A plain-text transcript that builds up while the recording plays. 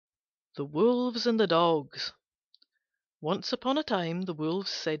THE WOLVES AND THE DOGS. Once upon a time the Wolves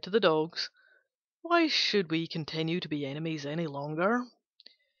said to the Dogs, "Why should we continue to be enemies any longer?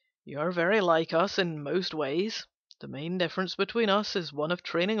 You are very like us in most ways. The main difference between us is one of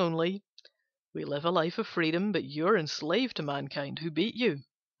training only. We live a life of freedom, but you are enslaved to mankind, who beat you,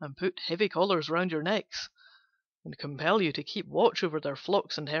 and put heavy collars round your necks, and compel you to keep watch over their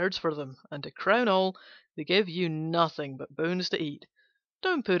flocks and herds for them, and to crown all, they give you nothing but bones to eat.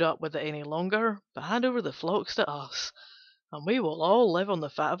 Don't put up with it any longer, but hand over the flocks to us, and we will all live on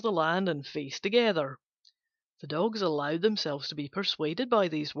the fat of the land and feast together." The Dogs allowed themselves to be persuaded by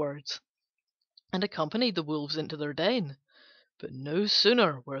these words, and accompanied the Wolves into their den. But no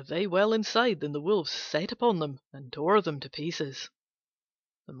sooner were they well inside than the Wolves set upon them and tore them to pieces.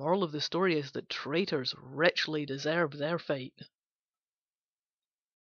 The moral of the story is that traitors richly deserve their fate.